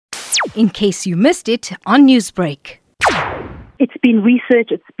in case you missed it on Newsbreak. It's been research,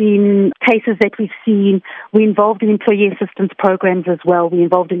 it's been cases that we've seen. We're involved in employee assistance programs as well. We're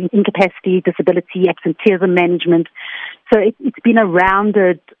involved in incapacity, disability, absenteeism management. So it's been a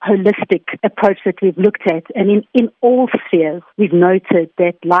rounded, holistic approach that we've looked at. And in all spheres, we've noted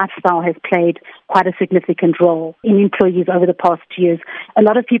that lifestyle has played quite a significant role in employees over the past years. A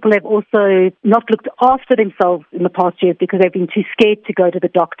lot of people have also not looked after themselves in the past years because they've been too scared to go to the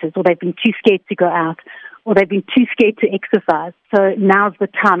doctors, or they've been too scared to go out, or they've been too scared to exercise. So now's the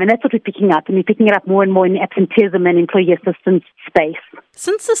time. And that's what we're picking up. And we're picking it up more and more in the absenteeism and employee assistance space.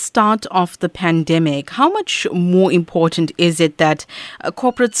 Since the start of the pandemic, how much more important is it that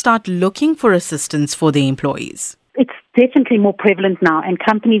corporates start looking for assistance for their employees? It's definitely more prevalent now, and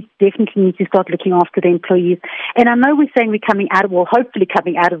companies definitely need to start looking after their employees. And I know we're saying we're coming out of, well, hopefully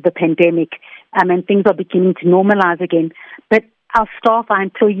coming out of the pandemic, and things are beginning to normalize again. But our staff, our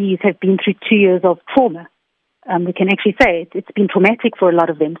employees have been through 2 years of trauma. We can actually say it's been traumatic for a lot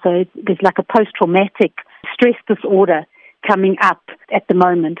of them. So there's like a post-traumatic stress disorder coming up at the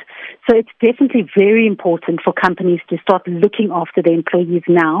moment. So it's definitely very important for companies to start looking after their employees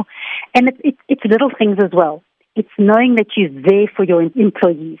now. And it's little things as well. It's knowing that you're there for your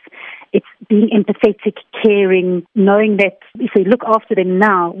employees. It's being empathetic, caring, knowing that if we look after them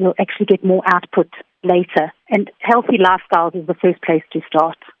now, we'll actually get more output later. And healthy lifestyles is the first place to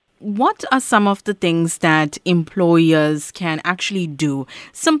start. What are some of the things that employers can actually do?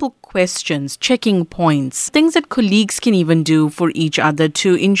 Simple questions, checking points, things that colleagues can even do for each other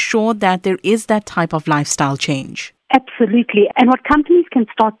to ensure that there is that type of lifestyle change. Absolutely. And what companies can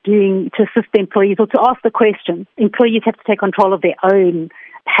start doing to assist the employees or to ask the questions, employees have to take control of their own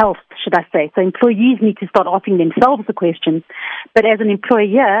health, should I say. So employees need to start asking themselves the questions. But as an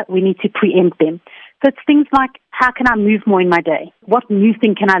employer, we need to preempt them. So it's things like, how can I move more in my day? What new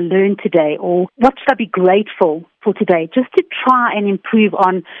thing can I learn today? Or what should I be grateful for today? Just to try and improve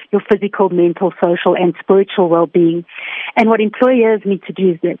on your physical, mental, social, and spiritual well-being. And what employers need to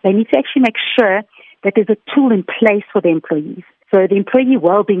do is that they need to actually make sure that there's a tool in place for the employees. So the employee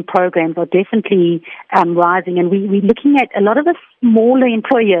well-being programs are definitely rising, and we're looking at a lot of the smaller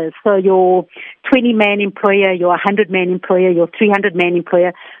employers. So your 20-man employer, your 100-man employer, your 300-man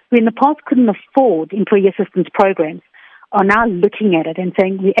employer, who in the past couldn't afford employee assistance programs, are now looking at it and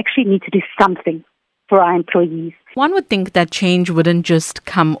saying we actually need to do something for our employees. One would think that change wouldn't just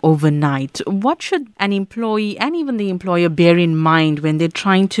come overnight. What should an employee and even the employer bear in mind when they're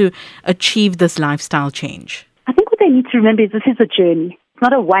trying to achieve this lifestyle change? I think what they need to remember is this is a journey. It's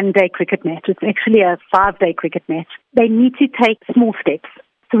not a one-day cricket match. It's actually a 5-day cricket match. They need to take small steps.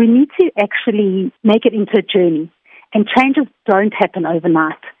 So we need to actually make it into a journey. And changes don't happen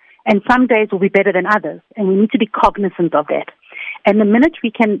overnight. And some days will be better than others. And we need to be cognizant of that. And the minute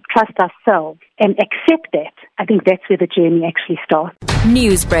we can trust ourselves and accept that, I think that's where the journey actually starts.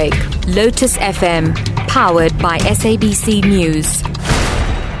 Newsbreak, Lotus FM, powered by SABC News.